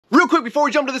Real quick before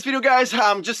we jump into this video, guys,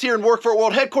 I'm just here in Work for It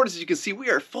World headquarters. As you can see, we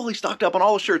are fully stocked up on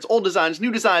all the shirts, old designs,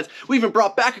 new designs. We even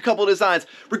brought back a couple of designs.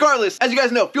 Regardless, as you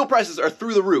guys know, fuel prices are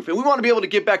through the roof, and we want to be able to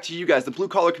give back to you guys, the blue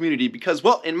collar community, because,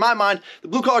 well, in my mind, the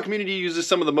blue collar community uses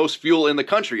some of the most fuel in the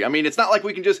country. I mean, it's not like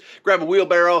we can just grab a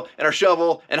wheelbarrow and our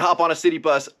shovel and hop on a city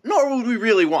bus, nor would we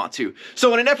really want to.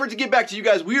 So in an effort to give back to you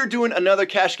guys, we are doing another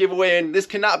cash giveaway, and this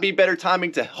cannot be better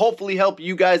timing to hopefully help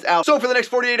you guys out. So for the next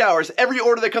 48 hours, every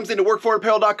order that comes into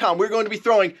workforitapparel.com, we're going to be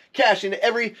throwing cash into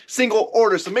every single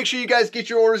order. So make sure you guys get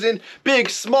your orders in. Big,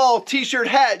 small, t-shirt,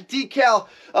 hat, decal,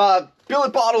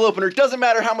 billet bottle opener. Doesn't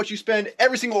matter how much you spend.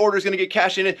 Every single order is going to get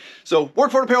cash in it. So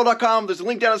workforitapparel.com. There's a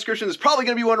link down in the description. There's probably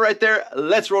going to be one right there.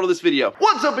 Let's roll to this video.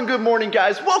 What's up and good morning,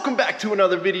 guys. Welcome back to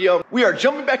another video. We are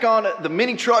jumping back on the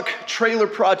mini truck trailer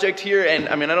project here. And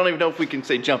I mean, I don't even know if we can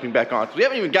say jumping back on because we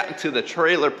haven't even gotten to the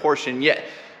trailer portion yet.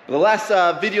 The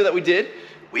last video that we did,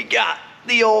 we got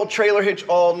the old trailer hitch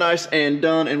all nice and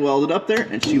done and welded up there,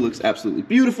 and she looks absolutely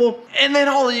beautiful. And then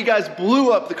all of you guys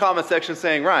blew up the comment section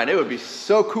saying, Ryan, it would be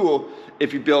so cool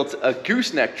if you built a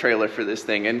gooseneck trailer for this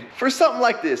thing. And for something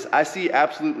like this, I see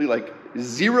absolutely like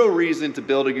zero reason to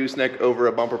build a gooseneck over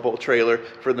a bumper bolt trailer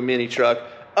for the mini truck,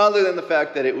 other than the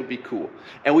fact that it would be cool.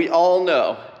 And we all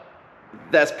know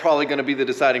that's probably going to be the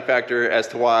deciding factor as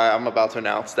to why I'm about to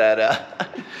announce that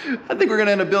I think we're going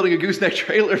to end up building a gooseneck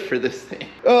trailer for this thing.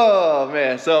 Oh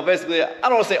man, so basically I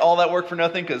don't want to say all that work for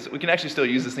nothing, because we can actually still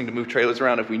use this thing to move trailers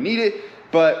around if we need it,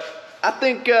 but I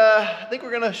think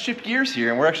we're going to shift gears here,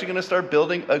 and we're actually going to start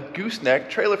building a gooseneck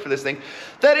trailer for this thing.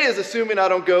 That is assuming I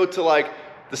don't go to like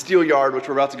the steel yard, which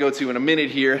we're about to go to in a minute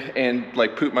here, and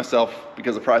like poop myself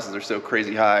because the prices are so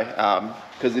crazy high,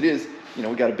 because it is, you know,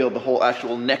 we got to build the whole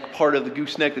actual neck part of the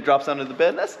gooseneck that drops onto the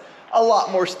bed. That's a lot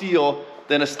more steel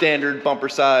than a standard bumper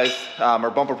size, or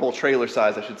bumper pole trailer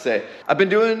size, I should say. I've been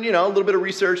doing, you know, a little bit of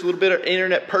research, a little bit of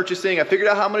internet purchasing. I figured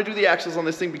out how I'm gonna do the axles on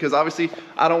this thing, because obviously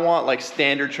I don't want like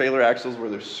standard trailer axles where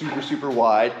they're super, super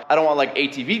wide. I don't want like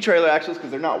ATV trailer axles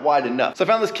because they're not wide enough. So I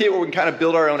found this kit where we can kind of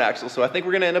build our own axles. So I think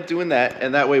we're gonna end up doing that,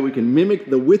 and that way we can mimic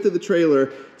the width of the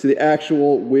trailer to the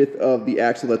actual width of the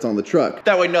axle that's on the truck.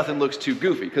 That way nothing looks too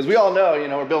goofy, because we all know, you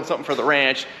know, we're building something for the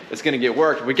ranch. It's gonna get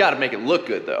worked. We gotta make it look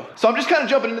good though. So I'm just kind of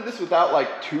jumping into this without like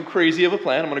too crazy of a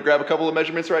plan. I'm gonna grab a couple of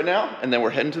measurements right now, and then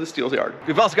we're heading to the steel yard.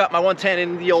 We've also got my 110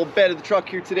 in the old bed of the truck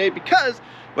here today because,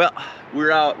 well, we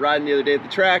were out riding the other day at the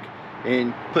track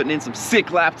and putting in some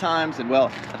sick lap times, and well,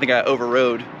 I think I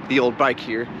overrode the old bike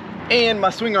here. And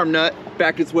my swing arm nut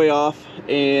backed its way off,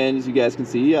 and as you guys can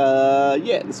see, yeah,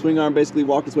 the swing arm basically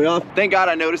walked its way off. Thank God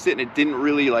I noticed it, and it didn't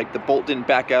really, like, the bolt didn't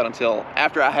back out until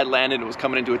after I had landed and was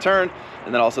coming into a turn,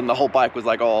 and then all of a sudden the whole bike was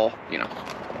like all, you know,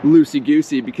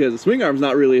 loosey-goosey because the swing arm's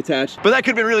not really attached. But that could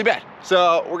have been really bad.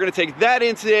 So we're gonna take that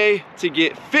in today to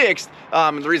get fixed.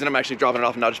 And the reason I'm actually dropping it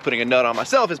off and not just putting a nut on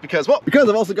myself is because, well, because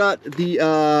I've also got the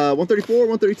 134,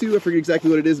 132, I forget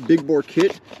exactly what it is, big bore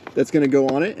kit that's gonna go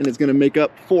on it, and it's gonna make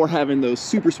up for having those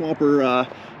Super Swamper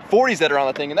 40s that are on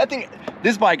the thing. And that thing,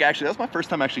 this bike actually, that's my first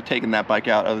time actually taking that bike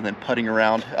out other than putting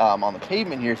around on the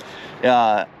pavement here.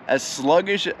 As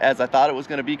sluggish as I thought it was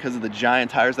gonna be because of the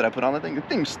giant tires that I put on the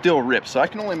thing still rips. So I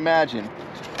can only imagine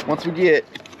once we get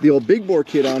the old big bore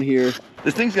kit on here,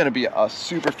 this thing's gonna be a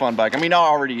super fun bike. I mean, it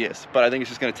already is, but I think it's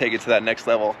just gonna take it to that next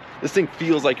level. This thing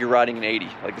feels like you're riding an 80,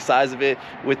 like the size of it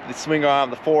with the swing arm,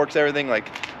 the forks, everything. Like,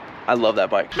 I love that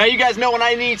bike. Now you guys know when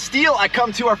I need steel, I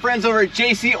come to our friends over at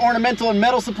JC Ornamental and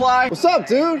Metal Supply. What's up,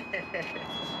 dude?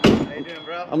 How you doing,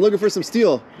 bro? I'm looking for some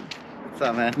steel. What's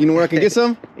up, man? You know where I can get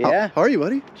some? Yeah. How are you,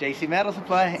 buddy? JC Metal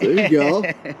Supply. There you go.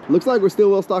 Looks like we're still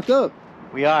well stocked up.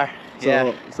 We are.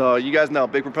 Yeah. So you guys know,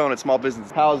 big proponent, small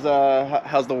business. How's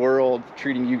the world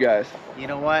treating you guys? You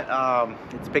know what?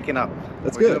 It's picking up.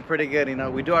 That's We're doing pretty good. You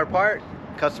know, we do our part,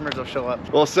 customers will show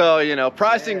up. Well, so, you know,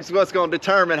 pricing's what's going to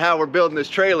determine how we're building this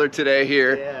trailer today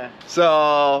here. Yeah.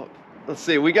 So let's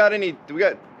see, we got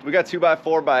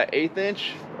 2x4 by 1/8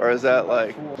 inch, or is that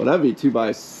like? Well, that'd be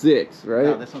 2x6, right?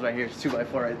 No, this one right here is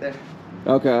 2x4 right there.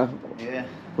 Okay. Yeah.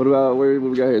 What about what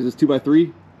we got here? Is this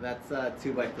 2x3? That's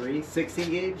 2x3, 16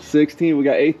 gauge. 16. We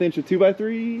got 1/8 inch of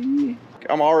 2x3.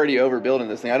 I'm already overbuilding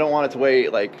this thing. I don't want it to weigh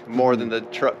like more than the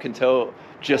truck can tow,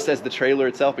 just as the trailer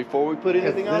itself before we put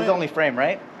anything on it. This is only frame,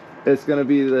 right? It's gonna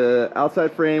be the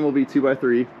outside frame will be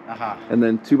 2x3, and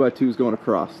then 2x2 is going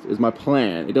across. Is my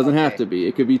plan. It doesn't have to be.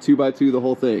 It could be 2x2 the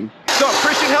whole thing. So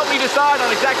Christian helped me decide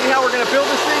on exactly how we're gonna build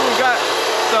this thing. We've got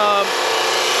some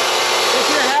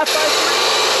 1.5 by 3,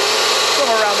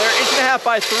 somewhere around there, 1.5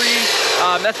 by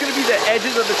 3. That's gonna be the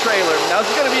edges of the trailer. Now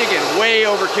this is gonna be again way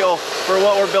overkill for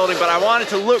what we're building, but I want it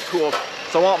to look cool.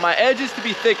 So I want my edges to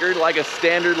be thicker, like a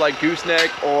standard like gooseneck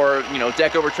or, you know,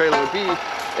 deck over trailer would be.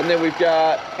 And then we've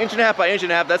got 1.5 by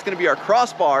 1.5. That's gonna be our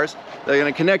crossbars. They're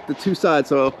gonna connect the two sides.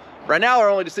 So right now our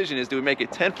only decision is, do we make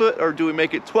it 10 foot or do we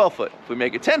make it 12 foot? If we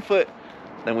make it 10 foot,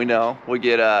 then we know we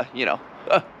get, you know,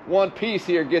 one piece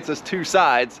here gets us two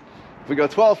sides. If we go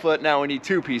 12 foot, now we need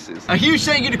two pieces. A huge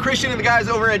thank you to Christian and the guys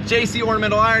over at JC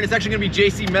Ornamental Iron. It's actually gonna be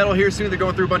JC Metal here soon. They're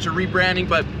going through a bunch of rebranding,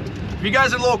 but if you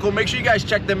guys are local, make sure you guys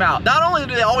check them out. Not only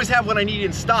do they always have what I need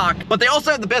in stock, but they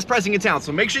also have the best pricing in town.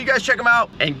 So make sure you guys check them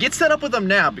out and get set up with them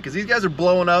now, because these guys are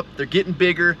blowing up. They're getting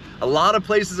bigger. A lot of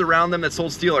places around them that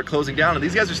sold steel are closing down, and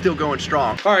these guys are still going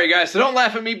strong. All right, guys, so don't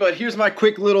laugh at me, but here's my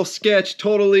quick little sketch.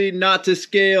 Totally not to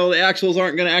scale. The axles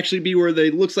aren't gonna actually be where they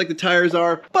looks like the tires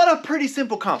are, but a pretty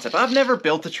simple concept. I've never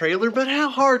built a trailer, but how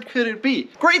hard could it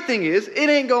be? Great thing is, it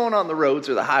ain't going on the roads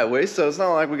or the highways, so it's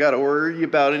not like we gotta worry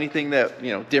about anything that,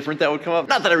 you know, different that would come up.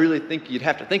 Not that I really think you'd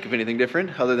have to think of anything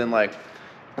different other than like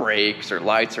brakes or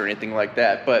lights or anything like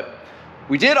that, but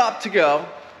we did opt to go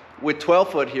with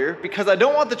 12 foot here because I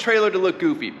don't want the trailer to look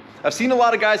goofy. I've seen a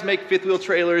lot of guys make fifth wheel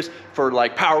trailers for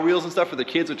like power wheels and stuff for their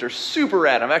kids, which are super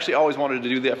rad. I've actually always wanted to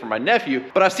do that for my nephew,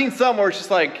 but I've seen some where it's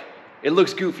just like, it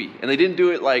looks goofy and they didn't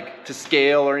do it like to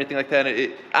scale or anything like that.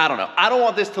 I don't know. I don't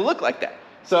want this to look like that.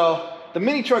 So the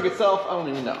mini truck itself, I don't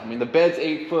even know. I mean, the bed's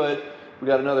 8 foot. We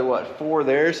got another, what, 4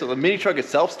 there. So the mini truck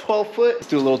itself's 12 foot. Let's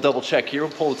do a little double check here.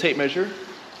 We'll pull the tape measure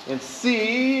and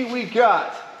see we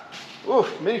got,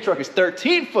 oof, mini truck is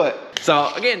 13 foot.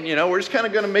 So again, you know, we're just kind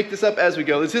of gonna make this up as we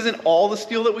go. This isn't all the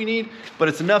steel that we need, but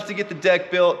it's enough to get the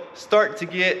deck built, start to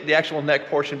get the actual neck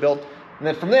portion built. And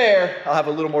then from there, I'll have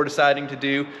a little more deciding to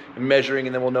do and measuring,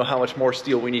 and then we'll know how much more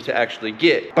steel we need to actually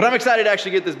get. But I'm excited to actually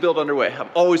get this build underway.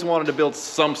 I've always wanted to build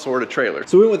some sort of trailer.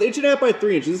 So we went with 1.5 by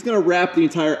 3 inches. This is gonna wrap the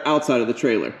entire outside of the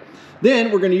trailer.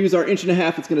 Then we're gonna use our 1.5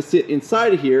 inch that's gonna sit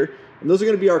inside of here, and those are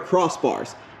gonna be our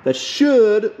crossbars. That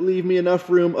should leave me enough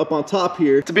room up on top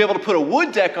here to be able to put a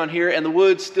wood deck on here and the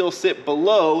wood still sit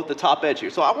below the top edge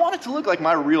here. So I want it to look like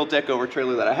my real deck over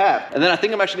trailer that I have. And then I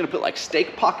think I'm actually gonna put like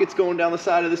stake pockets going down the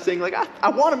side of this thing. Like I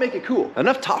wanna make it cool.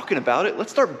 Enough talking about it,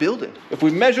 let's start building. If we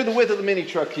measure the width of the mini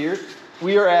truck here,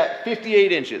 we are at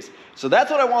 58 inches. So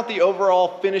that's what I want the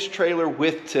overall finished trailer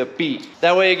width to be.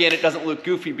 That way, again, it doesn't look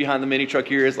goofy behind the mini truck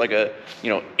here. It's like a, you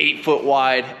know, 8 foot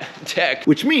wide deck,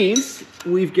 which means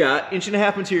we've got 1.5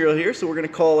 inch material here. So we're gonna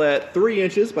call that 3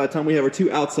 inches by the time we have our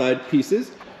 2 outside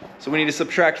pieces. So we need to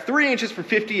subtract 3 inches from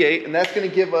 58, and that's gonna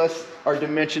give us our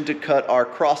dimension to cut our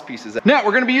cross pieces. Now,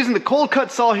 we're gonna be using the cold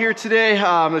cut saw here today.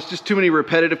 There's just too many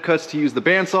repetitive cuts to use the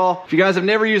bandsaw. If you guys have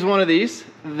never used one of these,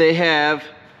 they have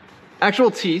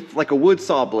actual teeth, like a wood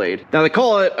saw blade. Now they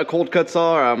call it a cold cut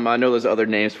saw. I know there's other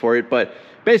names for it, but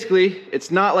basically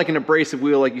it's not like an abrasive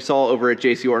wheel like you saw over at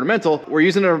JC Ornamental. We're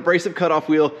using an abrasive cutoff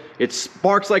wheel. It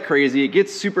sparks like crazy. It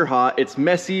gets super hot. It's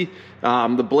messy.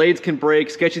 The blades can break.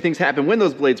 Sketchy things happen when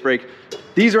those blades break.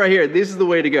 These right here, this is the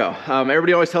way to go.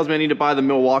 Everybody always tells me I need to buy the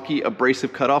Milwaukee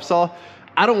abrasive cutoff saw.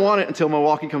 I don't want it until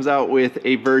Milwaukee comes out with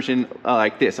a version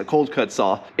like this, a cold cut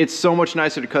saw. It's so much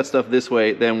nicer to cut stuff this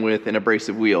way than with an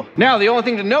abrasive wheel. Now, the only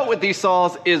thing to note with these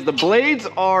saws is the blades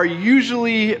are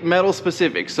usually metal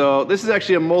specific. So this is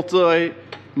actually a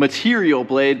multi-material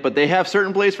blade, but they have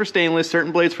certain blades for stainless,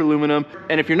 certain blades for aluminum.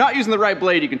 And if you're not using the right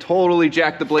blade, you can totally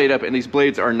jack the blade up, and these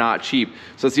blades are not cheap.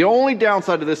 So it's the only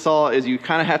downside to this saw is you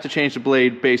kind of have to change the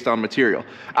blade based on material.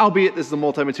 Albeit this is a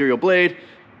multi-material blade,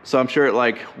 so I'm sure it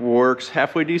like works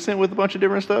halfway decent with a bunch of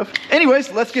different stuff.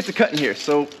 Anyways, let's get to cutting here.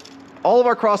 So all of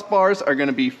our crossbars are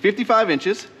gonna be 55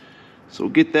 inches. So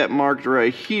we'll get that marked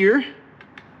right here.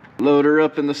 Load her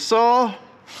up in the saw,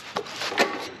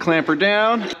 clamp her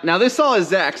down. Now this saw is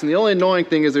Zach's, and the only annoying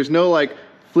thing is there's no like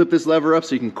flip this lever up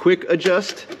so you can quick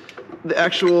adjust the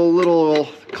actual little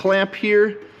clamp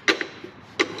here.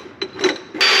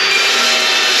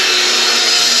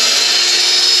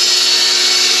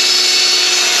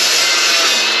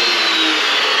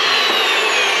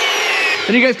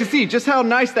 And you guys can see just how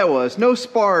nice that was. No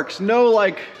sparks, no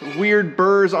like weird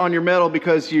burrs on your metal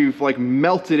because you've like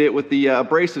melted it with the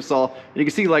abrasive saw. And you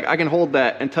can see like I can hold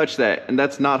that and touch that, and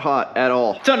that's not hot at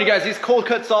all. I'm telling you guys, these cold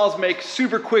cut saws make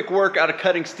super quick work out of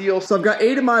cutting steel. So I've got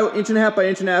 8 of my 1.5 by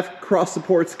 1.5 cross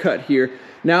supports cut here.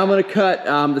 Now I'm gonna cut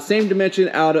the same dimension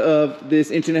out of this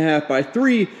 1.5 by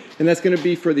 3, and that's gonna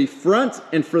be for the front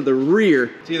and for the rear.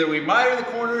 So either we miter the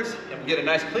corners and we get a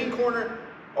nice clean corner,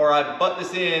 or I butt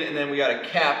this in and then we gotta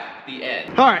cap the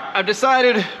end. All right, I've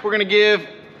decided we're gonna give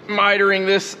mitering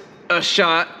this a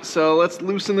shot. So let's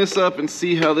loosen this up and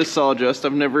see how this saw adjusts.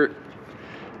 I've never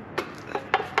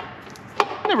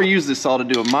used this saw to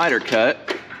do a miter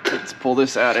cut. Let's pull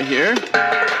this out of here.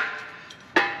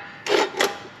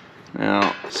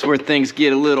 Now, this is where things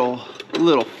get a little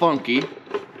funky.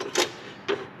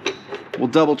 We'll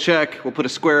double check. We'll put a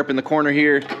square up in the corner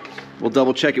here. We'll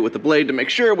double check it with the blade to make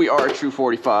sure we are a true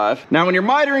 45. Now when you're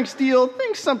mitering steel,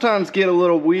 things sometimes get a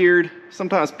little weird.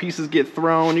 Sometimes pieces get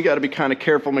thrown. You gotta be kind of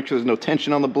careful, make sure there's no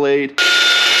tension on the blade.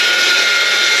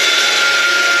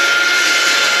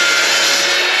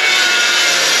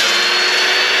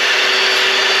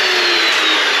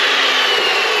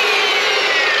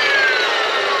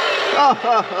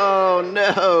 Oh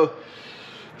no.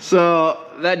 So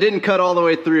that didn't cut all the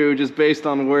way through, just based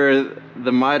on where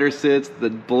the miter sits, the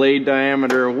blade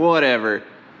diameter, whatever.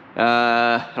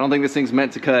 I don't think this thing's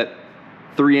meant to cut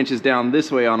 3 inches down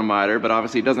this way on a miter, but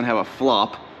obviously it doesn't have a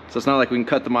flop. So it's not like we can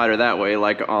cut the miter that way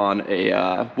like on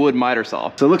a wood miter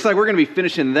saw. So it looks like we're gonna be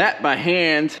finishing that by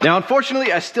hand. Now,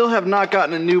 unfortunately, I still have not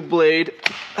gotten a new blade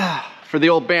for the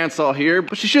old bandsaw here,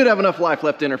 but she should have enough life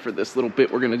left in her for this little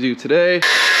bit we're gonna do today.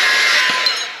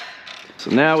 So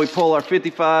now we pull our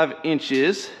 55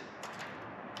 inches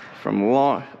from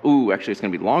long, ooh, actually it's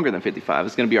gonna be longer than 55.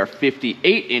 It's gonna be our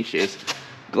 58 inches.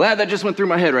 Glad that just went through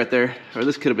my head right there, or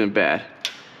this could have been bad.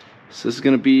 So this is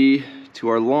gonna be to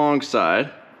our long side,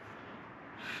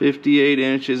 58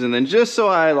 inches. And then just so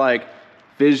I like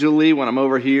visually, when I'm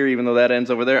over here, even though that ends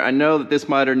over there, I know that this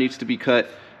miter needs to be cut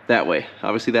that way.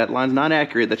 Obviously that line's not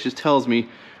accurate. That just tells me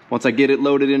once I get it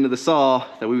loaded into the saw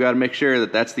that we've gotta make sure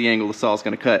that that's the angle the saw is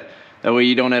gonna cut. That way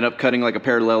you don't end up cutting like a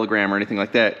parallelogram or anything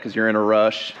like that because you're in a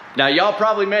rush. Now y'all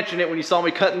probably mentioned it when you saw me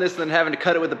cutting this and then having to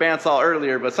cut it with the bandsaw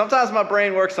earlier, but sometimes my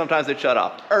brain works, sometimes it shut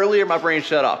off. Earlier my brain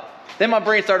shut off. Then my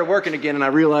brain started working again and I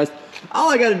realized all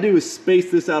I gotta do is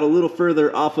space this out a little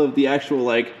further off of the actual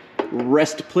like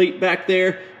rest plate back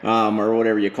there, or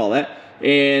whatever you call that.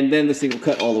 And then this thing will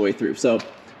cut all the way through. So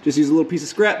just use a little piece of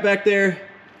scrap back there.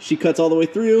 She cuts all the way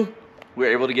through.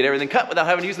 We're able to get everything cut without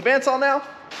having to use the bandsaw now.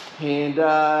 And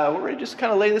we're ready to just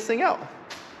kind of lay this thing out.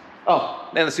 Oh,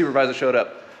 and the supervisor showed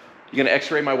up. You gonna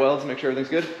x-ray my welds and make sure everything's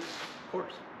good? Of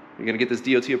course. You gonna get this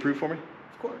DOT approved for me?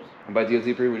 Of course. And by DOT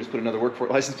approved, we just put another work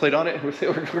license plate on it and we're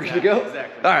good to go?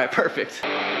 Exactly. All right, perfect.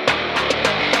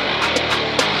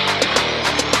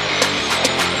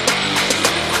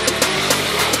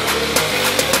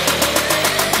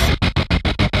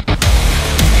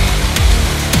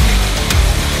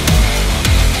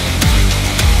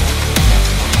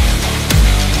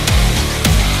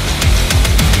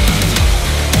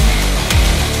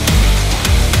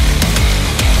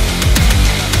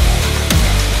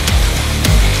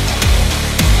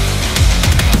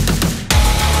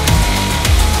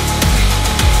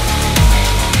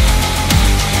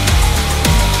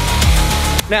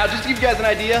 Now, just to give you guys an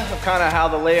idea of kind of how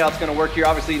the layout's gonna work here,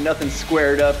 obviously nothing's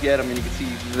squared up yet. I mean, you can see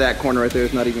that corner right there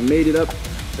is not even mated up.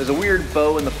 There's a weird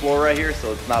bow in the floor right here,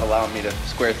 so it's not allowing me to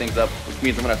square things up, which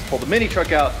means I'm gonna have to pull the mini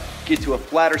truck out, get to a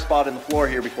flatter spot in the floor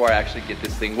here before I actually get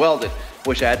this thing welded.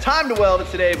 Wish I had time to weld it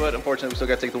today, but unfortunately we still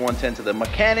gotta take the 110 to the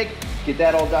mechanic, get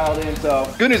that all dialed in.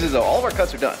 So good news is though, all of our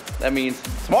cuts are done. That means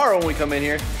tomorrow when we come in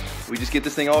here, we just get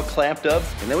this thing all clamped up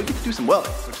and then we get to do some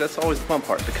welding, which that's always the fun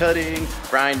part. The cutting,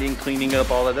 grinding, cleaning up,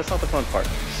 all that, that's not the fun part.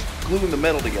 Just gluing the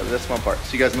metal together, that's the fun part.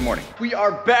 See you guys in the morning. We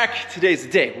are back, today's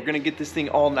the day. We're gonna get this thing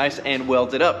all nice and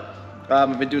welded up.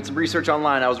 I've been doing some research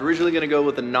online. I was originally gonna go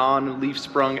with a non-leaf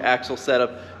sprung axle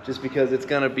setup just because it's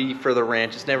gonna be for the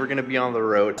ranch. It's never gonna be on the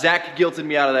road. Zach guilted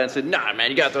me out of that and said, nah,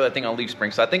 man, you gotta throw that thing on leaf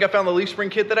spring. So I think I found the leaf spring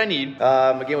kit that I need.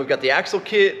 Again, we've got the axle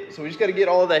kit, so we just gotta get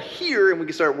all of that here and we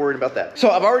can start worrying about that. So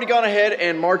I've already gone ahead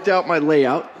and marked out my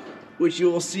layout, which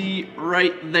you will see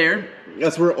right there.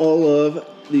 That's where all of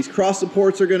these cross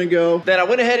supports are gonna go. Then I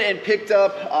went ahead and picked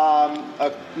up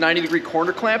a 90-degree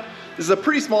corner clamp. This is a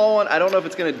pretty small one. I don't know if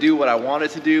it's gonna do what I want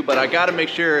it to do, but I gotta make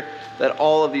sure that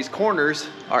all of these corners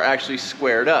are actually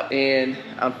squared up. And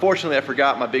unfortunately, I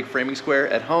forgot my big framing square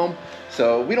at home,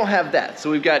 so we don't have that. So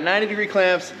we've got 90-degree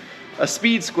clamps, a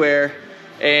speed square,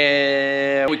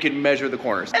 and we can measure the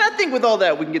corners. And I think with all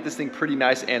that, we can get this thing pretty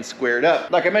nice and squared up.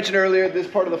 Like I mentioned earlier, this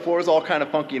part of the floor is all kind of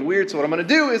funky and weird, so what I'm gonna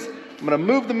do is, I'm gonna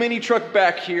move the mini truck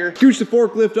back here, scooch the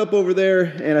forklift up over there,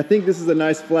 and I think this is a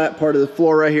nice flat part of the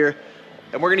floor right here.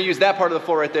 And we're gonna use that part of the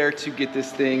floor right there to get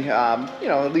this thing, you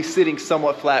know, at least sitting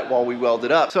somewhat flat while we weld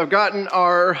it up. So I've gotten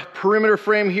our perimeter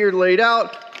frame here laid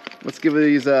out. Let's give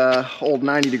these old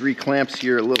 90-degree clamps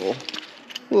here a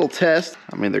little test.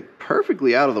 I mean, they're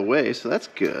perfectly out of the way, so that's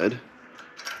good.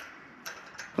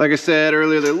 Like I said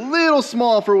earlier, they're a little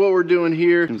small for what we're doing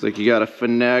here. Seems like you gotta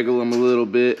finagle them a little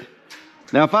bit.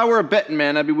 Now, if I were a betting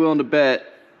man, I'd be willing to bet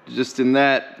just in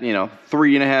that, you know,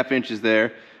 3.5 inches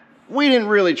there. We didn't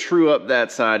really true up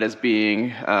that side as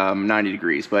being 90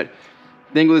 degrees, but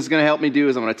I think what this is gonna help me do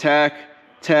is I'm gonna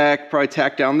tack, probably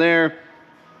tack down there,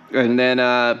 and then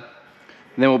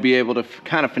And then we'll be able to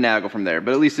kind of finagle from there.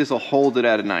 But at least this will hold it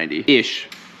at a 90-ish.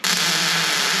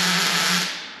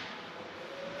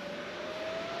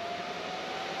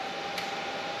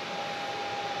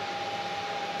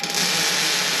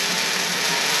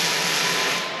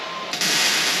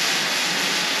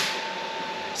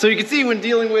 So you can see when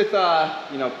dealing with,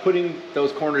 you know, putting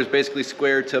those corners basically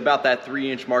square to about that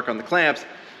 3-inch mark on the clamps,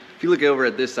 if you look over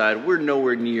at this side, we're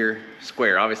nowhere near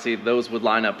square. Obviously, those would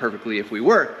line up perfectly if we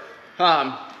were.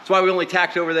 That's why we only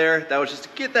tacked over there. That was just to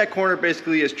get that corner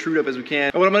basically as trued up as we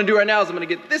can. And what I'm gonna do right now is I'm gonna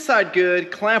get this side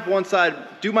good, clamp one side,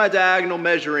 do my diagonal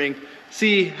measuring,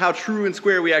 see how true and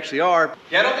square we actually are.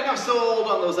 Yeah, I don't think I'm sold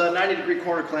on those 90-degree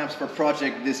corner clamps for a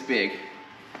project this big.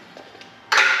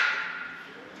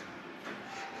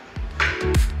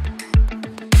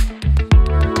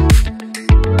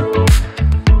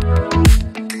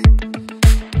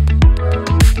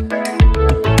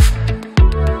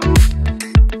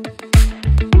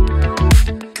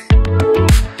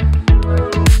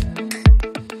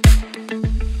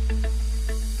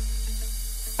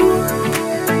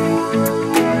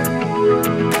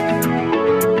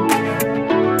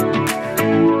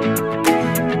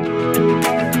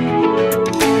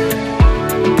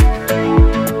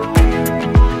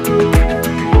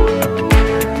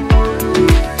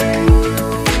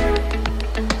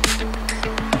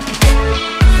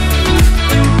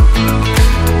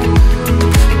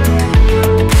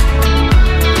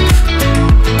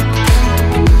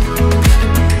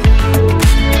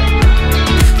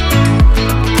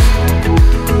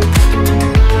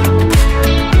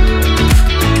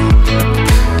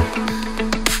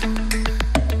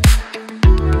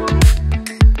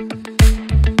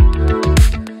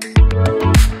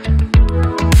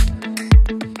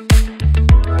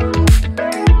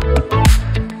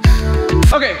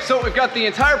 Okay, so we've got the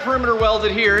entire perimeter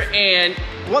welded here, and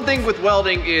one thing with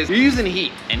welding is you're using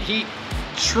heat, and heat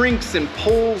shrinks and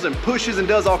pulls and pushes and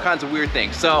does all kinds of weird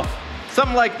things. So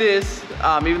something like this,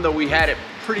 even though we had it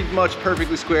pretty much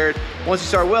perfectly squared, once you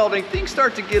start welding, things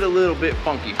start to get a little bit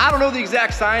funky. I don't know the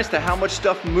exact science to how much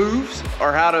stuff moves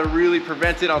or how to really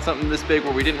prevent it on something this big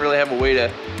where we didn't really have a way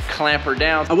to clamp her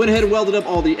down. I went ahead and welded up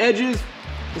all the edges,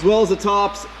 as well as the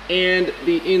tops and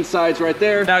the insides right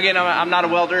there. Now again, I'm not a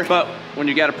welder, but when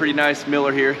you got a pretty nice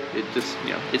miller here, it just, you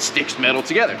know, it sticks metal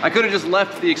together. I could have just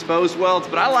left the exposed welds,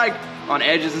 but I like on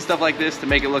edges and stuff like this to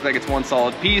make it look like it's one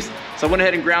solid piece. So I went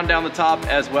ahead and ground down the top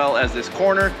as well as this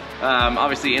corner.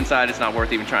 Obviously inside it's not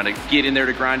worth even trying to get in there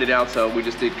to grind it out, so we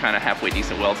just did kind of halfway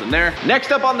decent welds in there.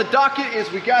 Next up on the docket is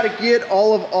we got to get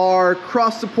all of our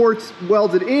cross supports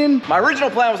welded in. My original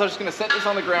plan was I was just going to set this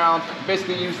on the ground,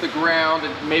 basically use the ground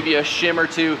and maybe a shim or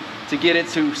two to get it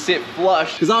to sit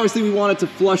flush, because obviously we want it to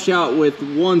flush out with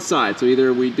one side. So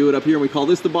either we do it up here and we call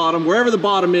this the bottom, wherever the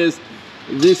bottom is,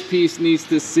 this piece needs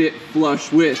to sit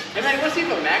flush with. Hey man, you want to see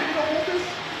if a magnet will hold this?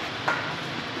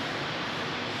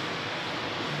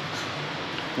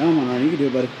 Come on, Ryan, you can do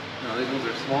it, buddy. No, these ones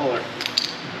are smaller,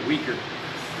 they're weaker.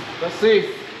 Let's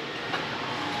see.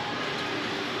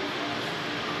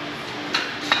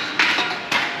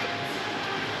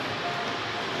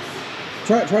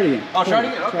 Try it again. Oh, try it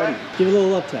again, okay. Give it a little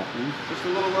love tap, man. Just a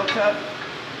little love tap.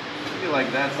 Maybe like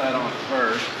that side on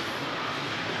first.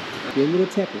 Give it a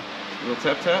little tapper. A little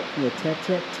tap tap? A little tap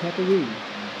tap tapperoo.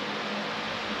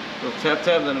 A little tap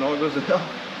tap, then it all goes to hell.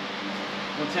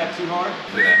 Don't tap too hard.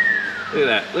 Look at that. Look at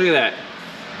that. Look at that.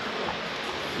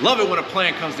 Love it when a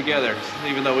plan comes together,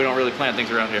 even though we don't really plan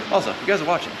things around here. Also, if you guys are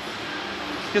watching,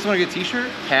 you guys want to get a t-shirt,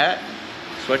 hat,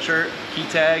 sweatshirt, key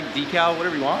tag, decal,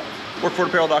 whatever you want,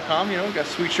 workforapparel.com, you know, we got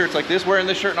sweet shirts like this. Wearing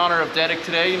this shirt in honor of Dedic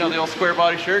today, you know, the old square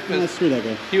body shirt, because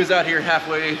he was out here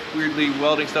halfway weirdly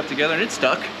welding stuff together and it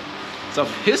stuck. So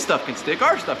if his stuff can stick,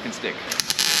 our stuff can stick.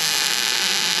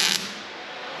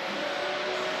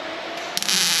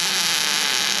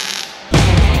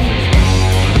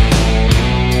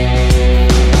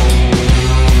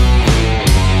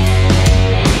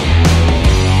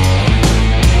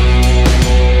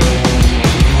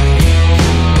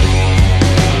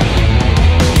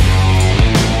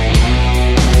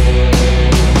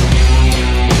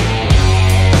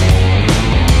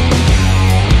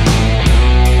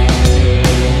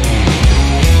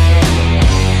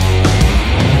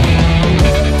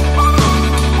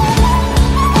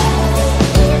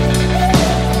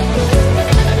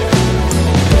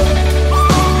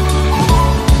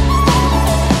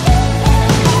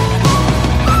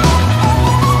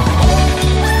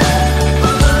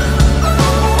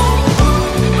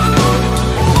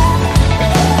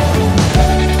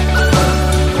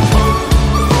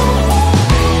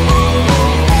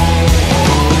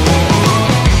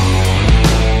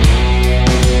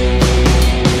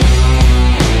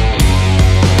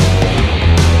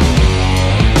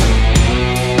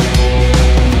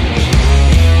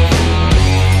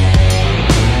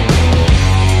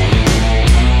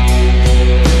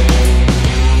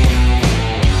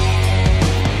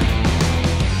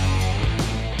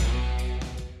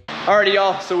 Alrighty,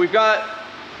 y'all, so we've got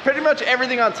pretty much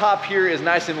everything on top here is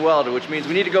nice and welded, which means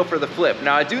we need to go for the flip.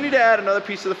 Now, I do need to add another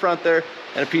piece to the front there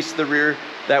and a piece to the rear.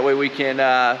 That way we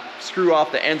can screw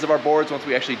off the ends of our boards once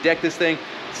we actually deck this thing.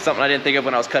 It's something I didn't think of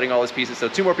when I was cutting all these pieces. So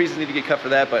 2 more pieces need to get cut for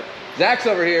that, but Zach's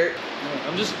over here.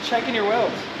 I'm just checking your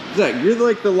welds. Zach, you're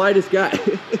like the lightest guy.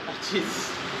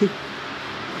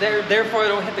 Therefore, I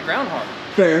don't hit the ground hard.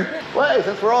 Fair. Well, hey,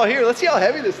 since we're all here, let's see how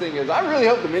heavy this thing is. I really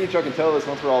hope the mini truck can tow this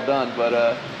once we're all done,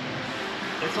 but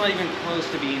it's not even close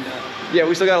to being done. yeah,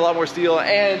 we still got a lot more steel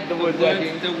and the wood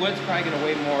decking. The wood's probably gonna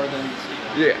weigh more than the steel.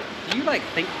 Yeah. Do you like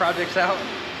think projects out?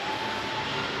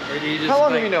 Or do you just How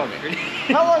long have you known me?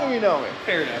 How long have you known me?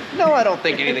 Fair enough. No, I don't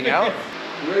think anything out.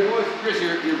 You ready, boys? Chris,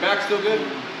 your back's still good?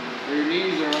 Or your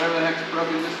knees or whatever the heck's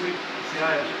broken this week? See how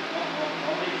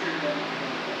I'll make sure that.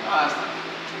 Ah, that's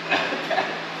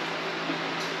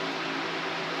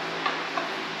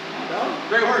not.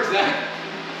 Great work, Zach.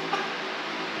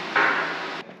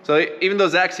 So even though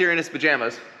Zach's here in his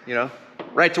pajamas, you know,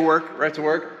 right to work, right to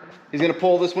work. He's gonna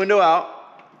pull this window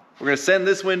out. We're gonna send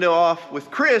this window off with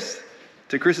Chris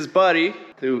to Chris's buddy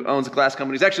who owns a glass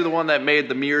company. He's actually the one that made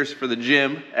the mirrors for the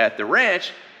gym at the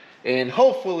ranch. And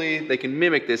hopefully they can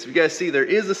mimic this. If you guys see, there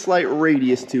is a slight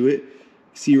radius to it.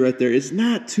 See right there, it's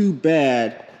not too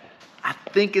bad. I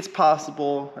think it's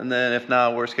possible. And then if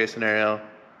not, worst case scenario,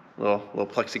 little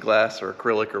plexiglass or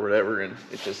acrylic or whatever, and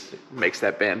it just makes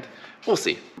that bend. We'll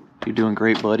see. You're doing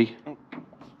great, buddy. I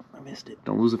missed it.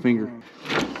 Don't lose a finger.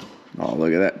 Oh,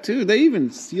 look at that. Dude, they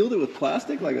even sealed it with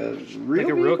plastic like a real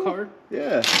Like a real car?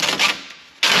 Yeah.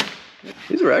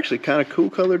 These were actually kind of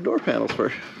cool colored door panels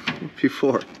for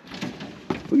before.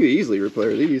 We could easily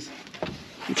repair these.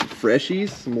 Get some freshies,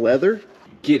 some leather.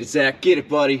 Get it, Zach. Get it,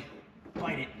 buddy.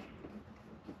 Bite it.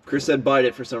 Chris said bite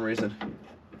it for some reason.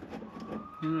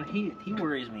 He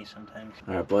worries me sometimes.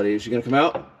 All right, buddy. Is she gonna come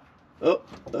out? Oh,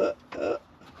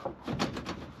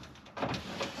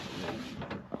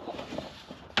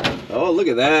 oh, look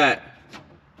at that.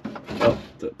 Oh,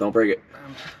 don't break it.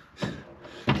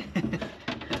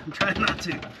 I'm trying not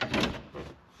to.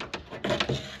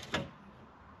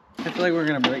 I feel like we're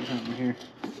gonna break something here.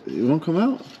 It won't come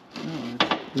out? No.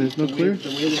 There's no clear? The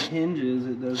way the hinge is,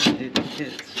 it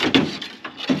hits.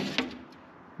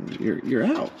 You're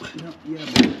out. No, yeah,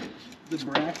 but the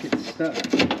bracket's stuck.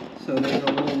 So there's a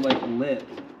little like lip.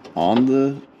 On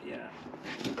the... Yeah.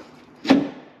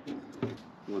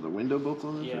 Where the window bolts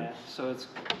on this? Yeah, so it's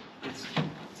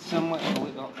somewhat...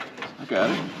 Oh, I got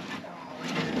it.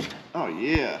 Oh,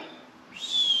 yeah.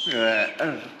 Look at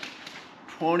that.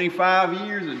 25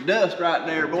 years of dust right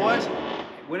there, boys.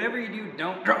 Whatever you do,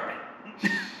 don't drop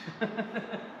it.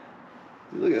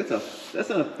 Look, that's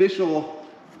an official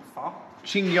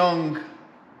Qingyang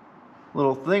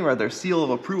little thing right there. Seal of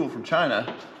approval from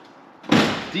China.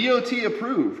 DOT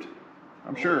approved.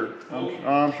 I'm sure.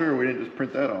 I'm sure we didn't just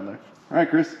print that on there. All right,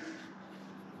 Chris.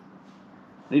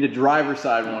 Need a driver's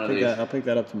side one of these. I'll pick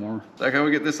that up tomorrow. Zach, how do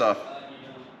we get this off?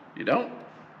 You don't?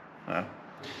 Oh.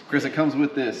 Chris, it comes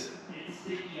with this.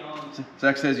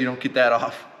 Zach says you don't get that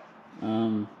off.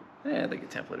 Yeah, they get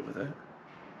templated with that.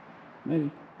 Maybe.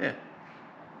 Yeah.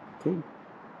 Cool.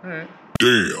 All right.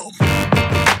 Damn.